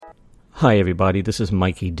Hi everybody, this is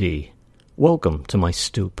Mikey D. Welcome to my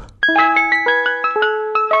stoop.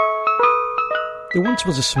 There once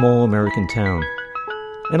was a small American town,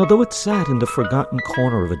 and although it sat in the forgotten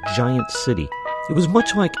corner of a giant city, it was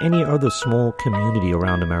much like any other small community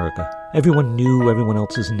around America. Everyone knew everyone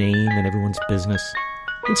else's name and everyone's business.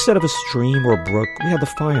 Instead of a stream or a brook, we had the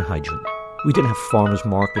fire hydrant. We didn't have farmers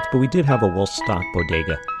markets, but we did have a well-stocked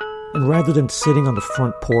bodega. And rather than sitting on the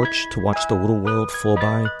front porch to watch the little world flow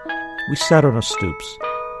by, we sat on our stoops.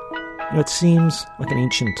 It seems like an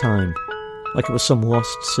ancient time, like it was some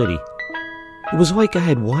lost city. It was like I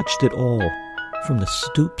had watched it all from the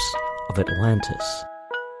stoops of Atlantis.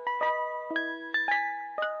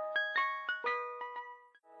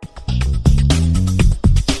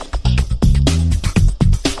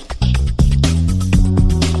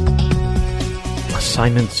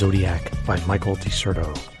 Assignment Zodiac by Michael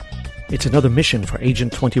DiCerto. It's another mission for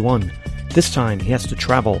Agent 21. This time, he has to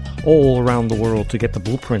travel all around the world to get the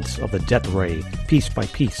blueprints of the Death Ray, piece by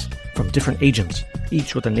piece, from different agents,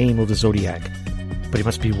 each with the name of the Zodiac. But he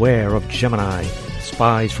must beware of Gemini,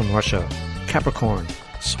 spies from Russia, Capricorn,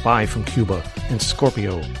 spy from Cuba, and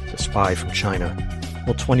Scorpio, the spy from China.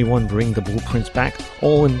 Will 21 bring the blueprints back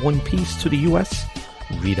all in one piece to the U.S.?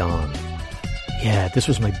 Read on. Yeah, this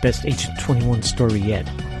was my best Agent 21 story yet.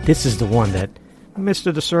 This is the one that,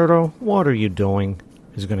 Mr. DiCerto, what are you doing?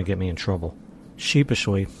 Is going to get me in trouble.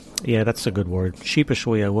 Sheepishly, yeah, that's a good word.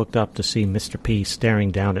 Sheepishly, I looked up to see Mr. P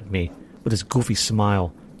staring down at me with his goofy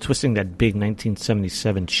smile, twisting that big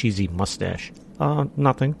 1977 cheesy mustache.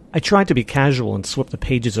 Nothing. I tried to be casual and slipped the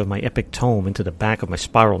pages of my epic tome into the back of my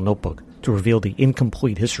spiral notebook to reveal the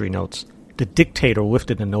incomplete history notes. The dictator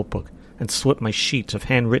lifted the notebook and slipped my sheets of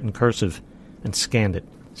handwritten cursive and scanned it.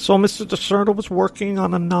 So Mr. DiCerto was working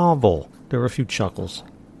on a novel. There were a few chuckles.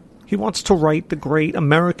 He wants to write the great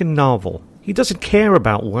American novel. He doesn't care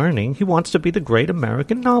about learning. He wants to be the great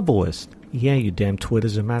American novelist. Yeah, you damn twit.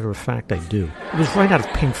 As a matter of fact, I do. It was right out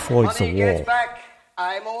of Pink Floyd's The Wall. Get back.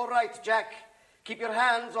 I'm all right, Jack. Keep your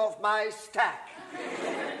hands off my stack.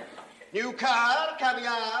 New car,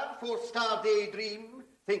 caviar, 4-star daydream.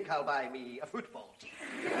 Think I'll buy me a football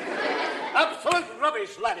team. Absolute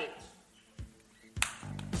rubbish, laddie.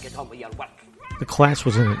 Get on with your work. The class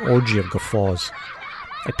was in an orgy of guffaws.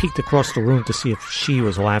 I peeked across the room to see if she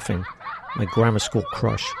was laughing, my grammar school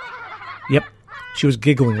crush. Yep, she was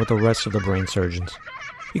giggling with the rest of the brain surgeons.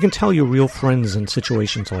 You can tell you're real friends in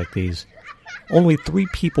situations like these. Only 3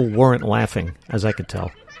 people weren't laughing, as I could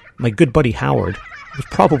tell. My good buddy Howard was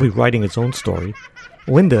probably writing his own story.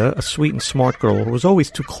 Linda, a sweet and smart girl who was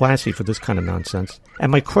always too classy for this kind of nonsense.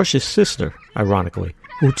 And my crush's sister, ironically,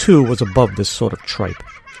 who too was above this sort of tripe.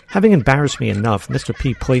 Having embarrassed me enough, Mr.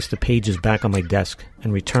 P placed the pages back on my desk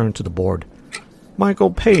and returned to the board.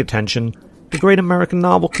 Michael, pay attention. The great American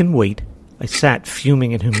novel can wait. I sat,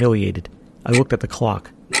 fuming and humiliated. I looked at the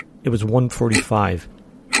clock. It was 1:45.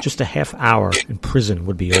 Just a half hour and prison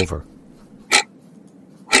would be over.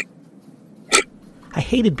 I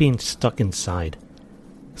hated being stuck inside.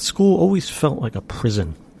 School always felt like a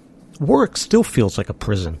prison. Work still feels like a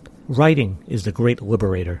prison. Writing is the great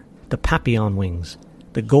liberator, the Papillon wings,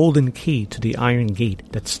 the golden key to the iron gate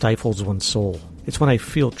that stifles one's soul. It's when I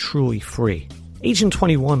feel truly free. Agent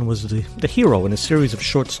 21 was the hero in a series of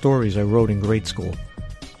short stories I wrote in grade school.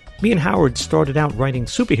 Me and Howard started out writing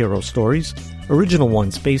superhero stories, original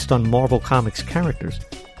ones based on Marvel Comics characters.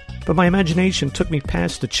 But my imagination took me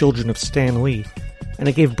past the children of Stan Lee, and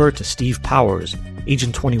I gave birth to Steve Powers,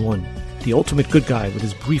 Agent 21, the ultimate good guy with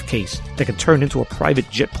his briefcase that could turn into a private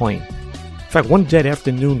jet plane. In fact, one dead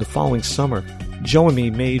afternoon the following summer, Joe and me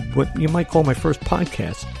made what you might call my first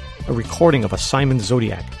podcast, a recording of Assignment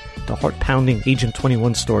Zodiac, the heart-pounding Agent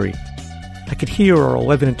 21 story. I could hear our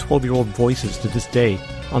 11 and 12-year-old voices to this day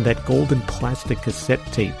on that golden plastic cassette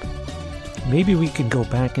tape. Maybe we could go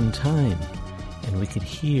back in time and we could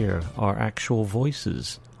hear our actual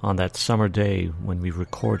voices on that summer day when we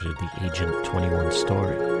recorded the Agent 21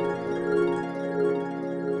 story.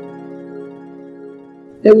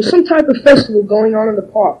 There was some type of festival going on in the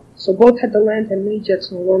park, so both had to land their mini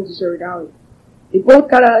jets in a long deserted alley. They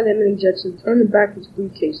both got out of their mini jets and turned them back into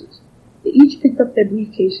briefcases. They each picked up their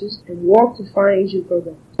briefcases and walked to find Agent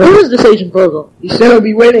Virgo. Who is this Agent Virgo? He said he'll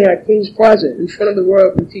be waiting at Queen's Plaza in front of the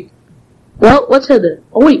Royal Boutique. Well, let's head there.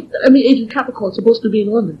 Oh wait, Agent Capricorn's supposed to be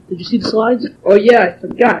in London. Did you see the slides? Oh yeah, I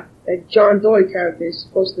forgot. That John Dory character is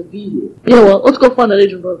supposed to be here. Yeah, well, let's go find that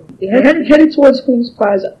Agent Virgo. They headed towards Queen's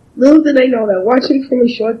Plaza. Little did they know that watching from a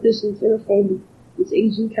short distance in a phone booth was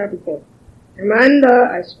Agent Capricorn. Commander,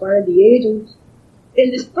 I spotted the agent.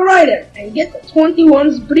 Then destroy them and get the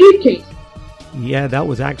 21's briefcase. Yeah, that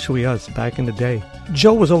was actually us back in the day.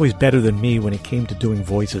 Joe was always better than me when it came to doing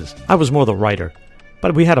voices. I was more the writer.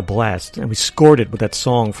 But we had a blast, and we scored it with that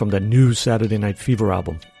song from the new Saturday Night Fever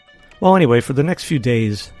album. Well, anyway, for the next few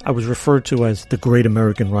days, I was referred to as the Great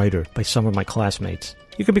American Writer by some of my classmates.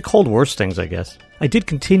 You could be called worse things, I guess. I did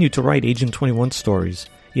continue to write Agent 21 stories.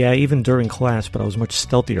 Yeah, even during class, but I was much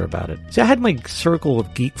stealthier about it. See, I had my circle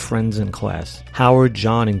of geek friends in class. Howard,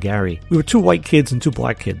 John, and Gary. We were 2 white kids and 2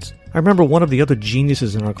 black kids. I remember one of the other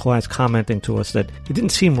geniuses in our class commenting to us that it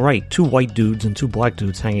didn't seem right, 2 white dudes and 2 black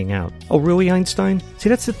dudes hanging out. Oh really, Einstein? See,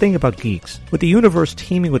 that's the thing about geeks. With the universe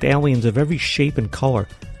teeming with aliens of every shape and color,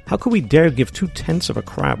 how could we dare give 2/10 of a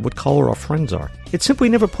crap what color our friends are? It simply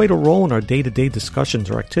never played a role in our day-to-day discussions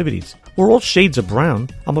or activities. We're all shades of brown.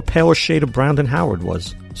 I'm a paler shade of brown than Howard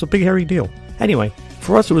was. So big hairy deal. Anyway,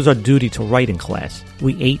 for us it was our duty to write in class.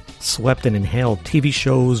 We ate, slept, and inhaled TV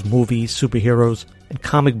shows, movies, superheroes, and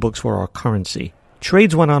comic books were our currency.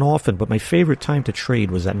 Trades went on often, but my favorite time to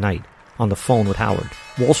trade was at night, on the phone with Howard.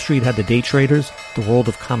 Wall Street had the day traders, the world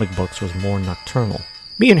of comic books was more nocturnal.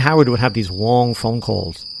 Me and Howard would have these long phone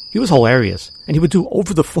calls. He was hilarious, and he would do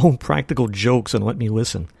over-the-phone practical jokes and let me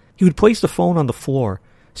listen. He would place the phone on the floor,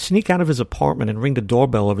 sneak out of his apartment and ring the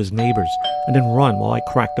doorbell of his neighbors, and then run while I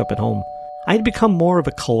cracked up at home. I had become more of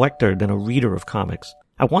a collector than a reader of comics.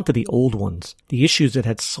 I wanted the old ones, the issues that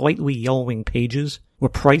had slightly yellowing pages, were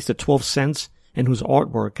priced at 12 cents, and whose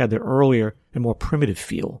artwork had the earlier and more primitive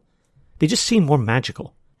feel. They just seemed more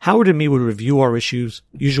magical. Howard and me would review our issues,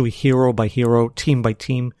 usually hero by hero, team by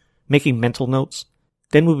team, making mental notes.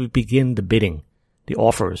 Then we would begin the bidding, the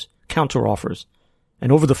offers, counter-offers,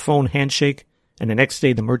 an over-the-phone handshake, and the next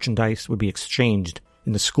day the merchandise would be exchanged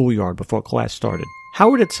in the schoolyard before class started.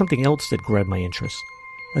 Howard had something else that grabbed my interest.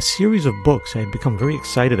 A series of books I had become very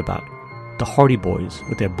excited about. The Hardy Boys,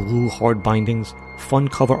 with their blue hard bindings, fun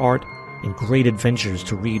cover art, and great adventures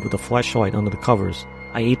to read with a flashlight under the covers.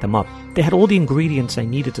 I ate them up. They had all the ingredients I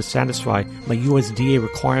needed to satisfy my USDA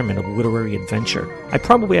requirement of literary adventure. I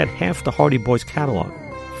probably had half the Hardy Boys catalog.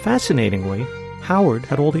 Fascinatingly, Howard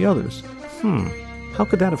had all the others. How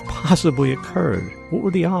could that have possibly occurred? What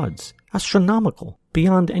were the odds? Astronomical,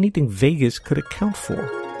 beyond anything Vegas could account for.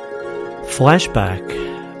 Flashback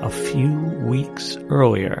a few weeks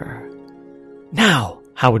earlier. Now,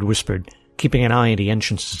 Howard whispered, keeping an eye on the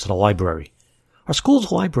entrances to the library. Our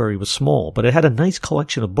school's library was small, but it had a nice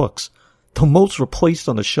collection of books, though most were placed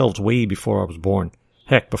on the shelves way before I was born.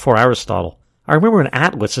 Heck, before Aristotle. I remember an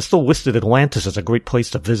atlas that still listed Atlantis as a great place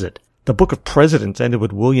to visit. The Book of Presidents ended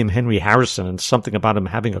with William Henry Harrison and something about him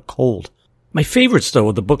having a cold. My favorites, though,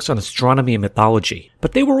 were the books on astronomy and mythology.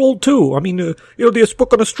 But they were old, too. I mean, this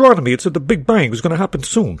book on astronomy, it said the Big Bang was going to happen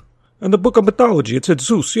soon. And the book on mythology, it said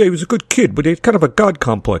Zeus, yeah, he was a good kid, but he had kind of a god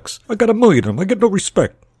complex. I got a million of them. I get no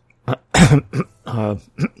respect.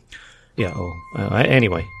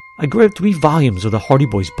 Anyway. I grabbed 3 volumes of the Hardy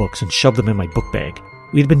Boys books and shoved them in my book bag.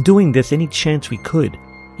 We had been doing this any chance we could,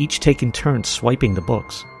 each taking turns swiping the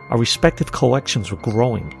books. Our respective collections were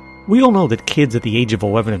growing. We all know that kids at the age of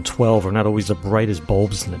 11 and 12 are not always the brightest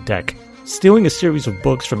bulbs in the deck. Stealing a series of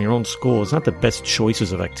books from your own school is not the best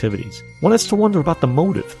choices of activities. One has to wonder about the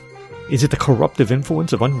motive. Is it the corruptive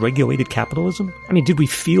influence of unregulated capitalism? I mean, did we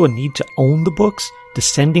feel a need to own the books,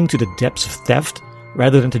 descending to the depths of theft,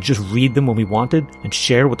 rather than to just read them when we wanted and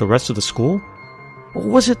share with the rest of the school? Or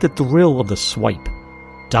was it the thrill of the swipe,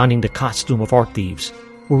 donning the costume of art thieves?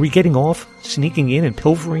 Were we getting off, sneaking in and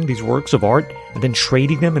pilfering these works of art, and then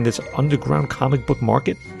trading them in this underground comic book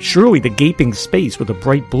market? Surely the gaping space with the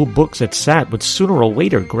bright blue books that sat would sooner or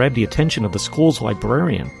later grab the attention of the school's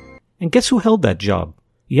librarian. And guess who held that job?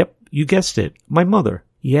 Yep, you guessed it, my mother.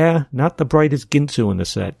 Yeah, not the brightest Ginsu in the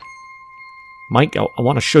set. Mike, I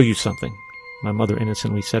want to show you something, my mother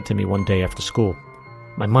innocently said to me one day after school.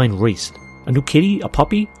 My mind raced. A new kitty? A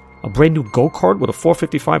puppy? A brand new go-kart with a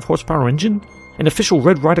 455 horsepower engine? An official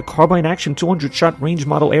Red Ryder carbine action 200-shot range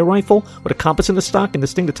model air rifle with a compass in the stock and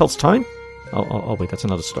this thing that tells time? Oh, wait, that's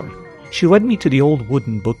another story. She led me to the old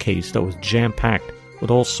wooden bookcase that was jam-packed with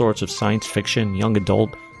all sorts of science fiction, young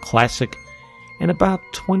adult, classic, and about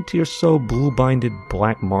 20 or so blue-binded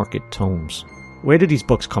black market tomes. Where did these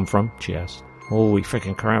books come from? She asked. Holy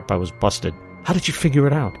freaking crap, I was busted. How did you figure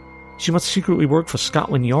it out? She must secretly work for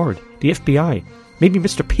Scotland Yard, the FBI. Maybe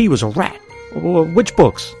Mr. P was a rat. Which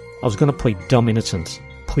books? I was going to play dumb innocence,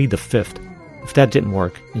 plead the fifth. If that didn't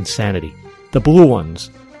work, insanity. The blue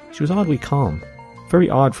ones. She was oddly calm.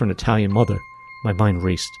 Very odd for an Italian mother. My mind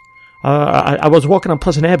raced. I was walking on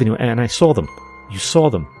Pleasant Avenue and I saw them. You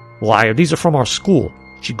saw them. Liar, these are from our school.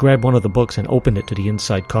 She grabbed one of the books and opened it to the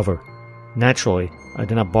inside cover. Naturally, I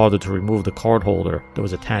did not bother to remove the card holder that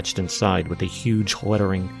was attached inside with the huge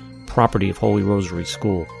lettering, "Property of Holy Rosary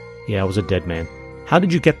School." Yeah, I was a dead man. "How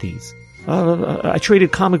did you get these?" I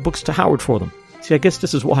traded comic books to Howard for them. See, I guess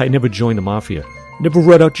this is why I never joined the Mafia. Never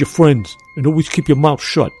rat out your friends, and always keep your mouth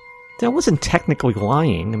shut. I wasn't technically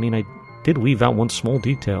lying. I mean, I did leave out one small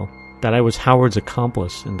detail. That I was Howard's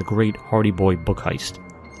accomplice in the great Hardy Boy book heist.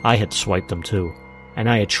 I had swiped them too, and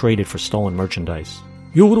I had traded for stolen merchandise.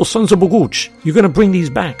 "You little sons of Bogooch, you're gonna bring these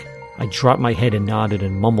back." I dropped my head and nodded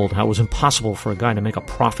and mumbled how it was impossible for a guy to make a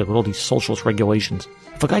profit with all these socialist regulations.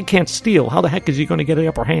 If a guy can't steal, how the heck is he gonna get the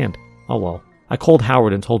upper hand? Oh well. I called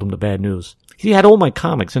Howard and told him the bad news. He had all my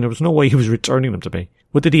comics, and there was no way he was returning them to me.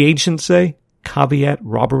 What did the ancient say? Caveat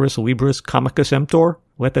roberus libris comicus emptor?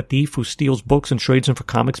 Let the thief who steals books and trades them for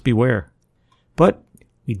comics beware. But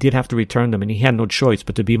we did have to return them, and he had no choice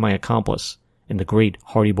but to be my accomplice in the great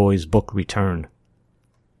Hardy Boys book return.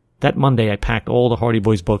 That Monday I packed all the Hardy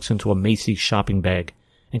Boys books into a Macy's shopping bag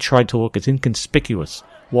and tried to look as inconspicuous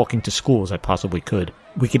walking to school as I possibly could.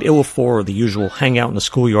 We could ill afford the usual hang out in the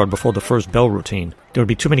schoolyard before the first bell routine. There would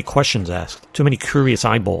be too many questions asked, too many curious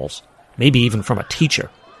eyeballs, maybe even from a teacher.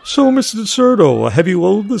 "So, Mr. DeSerto, a heavy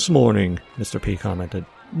load this morning," Mr. P commented.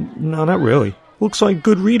 "No, not really. Looks like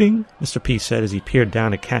good reading," Mr. P said as he peered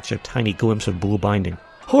down to catch a tiny glimpse of blue binding.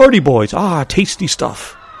 "Hardy Boys, tasty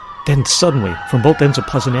stuff." Then suddenly, from both ends of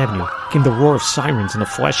Pleasant Avenue, came the roar of sirens and the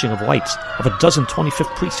flashing of lights of a dozen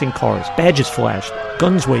 25th Precinct cars. Badges flashed,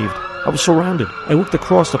 guns waved. I was surrounded. I looked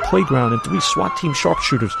across the playground and 3 SWAT team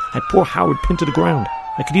sharpshooters had poor Howard pinned to the ground.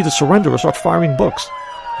 I could either surrender or start firing books.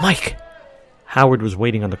 "Mike!" Howard was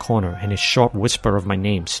waiting on the corner, and his sharp whisper of my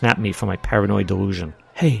name snapped me from my paranoid delusion.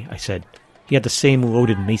 "Hey," I said. He had the same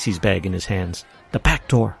loaded Macy's bag in his hands. "The back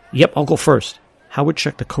door." "Yep, I'll go first." Howard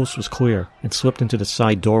checked the coast was clear and slipped into the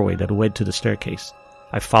side doorway that led to the staircase.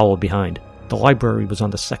 I followed behind. The library was on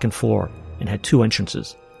the 2nd floor and had 2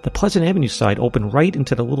 entrances. The Pleasant Avenue side opened right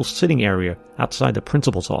into the little sitting area outside the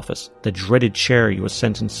principal's office, the dreaded chair you were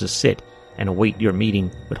sentenced to sit and await your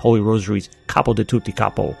meeting with Holy Rosary's Capo de Tutti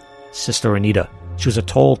Capo, Sister Anita. She was a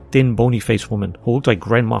tall, thin, bony-faced woman who looked like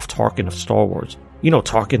Grand Moff Tarkin of Star Wars. You know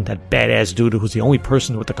Tarkin, that badass dude who's the only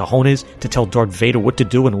person with the cojones to tell Darth Vader what to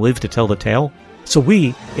do and live to tell the tale? So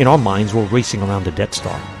we, in our minds, were racing around the Death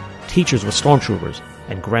Star. Teachers were stormtroopers,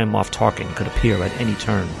 and Grand Moff Tarkin could appear at any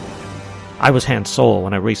turn. I was Han Solo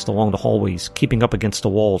when I raced along the hallways, keeping up against the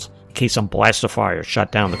walls in case some blaster fire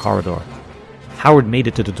shot down the corridor. Howard made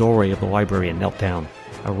it to the doorway of the library and knelt down.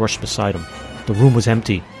 I rushed beside him. The room was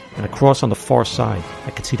empty, and across on the far side, I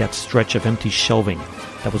could see that stretch of empty shelving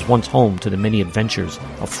that was once home to the many adventures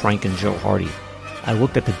of Frank and Joe Hardy. I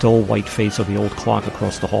looked at the dull white face of the old clock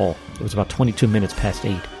across the hall. It was about 22 minutes past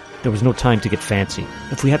 8. There was no time to get fancy.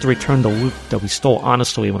 If we had to return the loot that we stole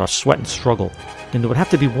honestly with our sweat and struggle, then there would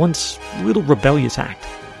have to be one little rebellious act,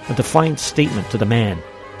 a defiant statement to the man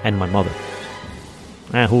and my mother.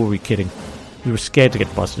 Who were we kidding? We were scared to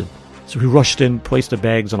get busted, so we rushed in, placed the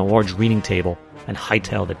bags on a large reading table, and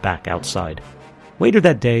hightailed it back outside. Later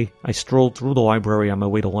that day, I strolled through the library on my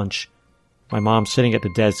way to lunch. My mom, sitting at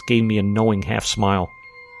the desk, gave me a knowing half-smile.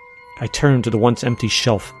 I turned to the once empty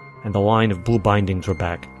shelf, and the line of blue bindings were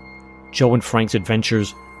back. Joe and Frank's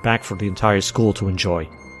adventures back for the entire school to enjoy.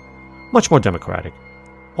 Much more democratic.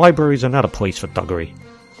 Libraries are not a place for thuggery.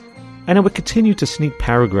 And I would continue to sneak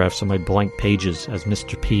paragraphs on my blank pages as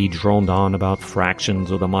Mr. P droned on about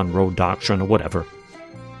fractions or the Monroe Doctrine or whatever.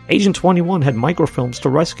 Agent 21 had microfilms to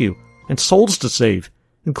rescue and souls to save,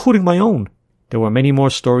 including my own. There were many more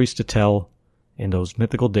stories to tell in those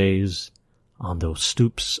mythical days on those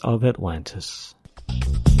stoops of Atlantis.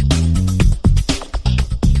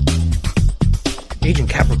 Agent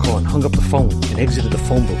Capricorn hung up the phone and exited the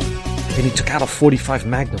phone booth. Then he took out a .45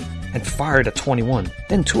 Magnum and fired at 21,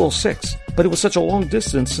 then 206. But it was such a long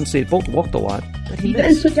distance since they had both walked a lot that he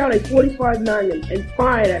missed. Then took out a .45 Magnum and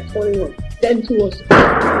fired at 21, then 206.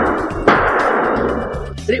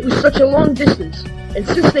 But it was such a long distance, and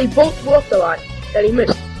since they both walked a lot, that he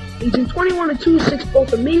missed. Agent 21 and 206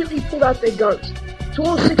 both immediately pulled out their guns.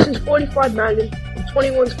 206's .45 Magnum and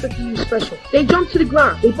 21's 50U Special. They jumped to the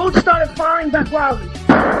ground. They both started firing back loudly.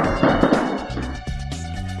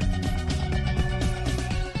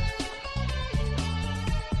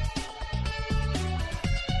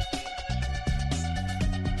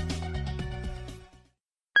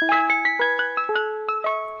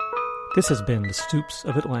 This has been The Stoops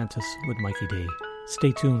of Atlantis with Mikey D.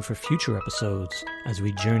 Stay tuned for future episodes as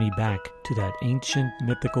we journey back to that ancient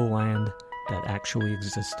mythical land that actually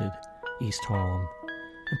existed, East Harlem.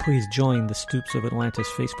 And please join the Stoops of Atlantis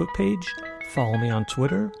Facebook page, follow me on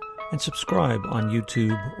Twitter, and subscribe on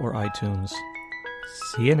YouTube or iTunes.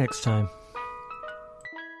 See you next time.